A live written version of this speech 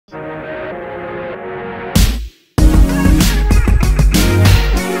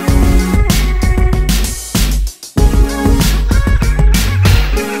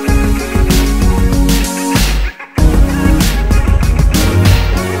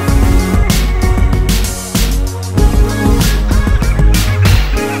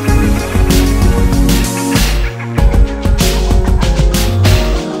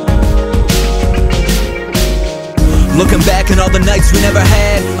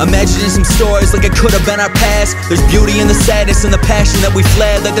Imagining some stories like it could have been our past. There's beauty in the sadness and the passion that we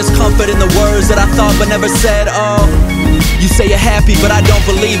fled. Like there's comfort in the words that I thought but never said. Oh, you say you're happy but I don't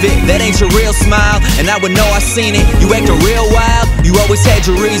believe it. That ain't your real smile, and I would know I seen it. You acting real wild, you always had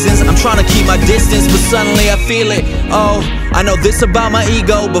your reasons. I'm trying to keep my distance, but suddenly I feel it. Oh, I know this about my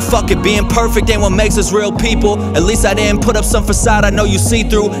ego, but fuck it, being perfect ain't what makes us real people. At least I didn't put up some facade I know you see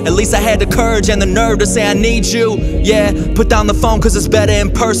through. At least I had the courage and the nerve to say I need you. Yeah, put down the phone cause it's better in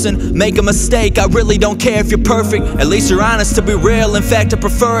person. Make a mistake, I really don't care if you're perfect. At least you're honest, to be real, in fact I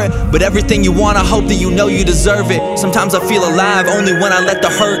prefer it. But everything you want, I hope that you know you deserve it. Sometimes I feel alive only when I let the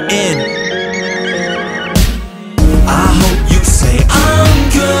hurt in. I hope you say I'm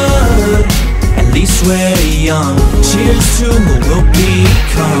good, at least we're young. Cheers to what we'll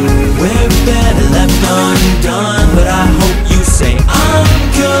become. We're better left undone. But I hope you say I'm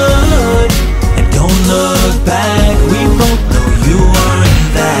good and don't look back. We both know you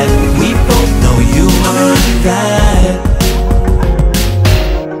aren't that. We both know you aren't that.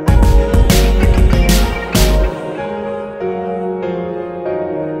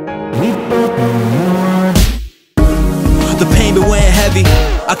 We both know you aren't. The pain been weighing heavy,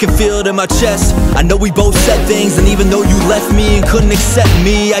 I can feel it in my chest. I know we both said things, and even though you left me and couldn't accept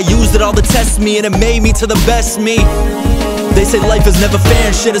me, I used it all to test me, and it made me to the best me. They say life is never fair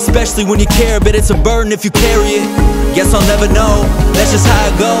and shit, especially when you care, but it's a burden if you carry it. Guess I'll never know, that's just how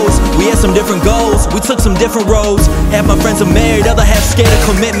it goes. We had some different goals, we took some different roads. Half my friends are married, other half scared of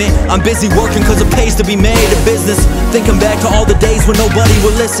commitment. I'm busy working cause it pays to be made a business. Thinking back to all the days when nobody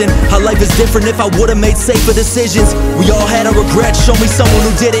would listen. How life is different if I would've made safer decisions. We all had our regrets, show me someone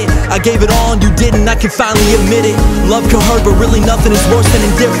who did it. I gave it all and you didn't, I can finally admit it. Love can hurt but really nothing is worse than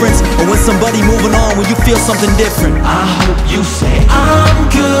indifference. Or when somebody moving on when you feel something different. I hope you say I'm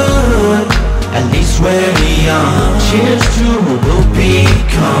good, at least we're young. Cheers to what we'll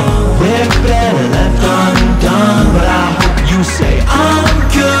become. We're better left undone. But I hope you say I'm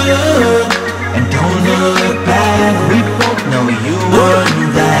good and don't look back. We both know you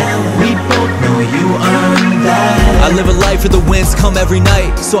earned that. We both know you earned that. I live a life where the wins come every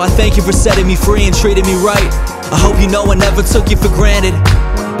night, so I thank you for setting me free and treating me right. I hope you know I never took you for granted,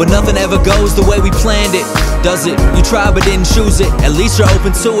 but nothing ever goes the way we planned it, does it? You tried but didn't choose it, at least you're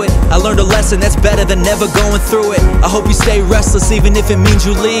open to it. I learned a lesson that's better than never going through it. I hope you stay restless even if it means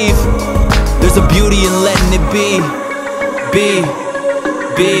you leave. There's a beauty in letting it be.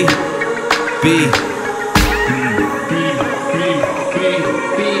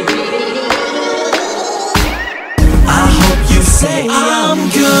 I hope you say I'm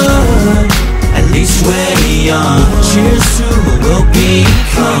good, at least we're young. Cheers to what we'll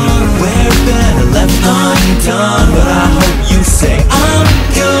become. We're better left undone. But I hope you say I'm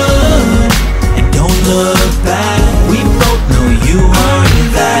good and don't look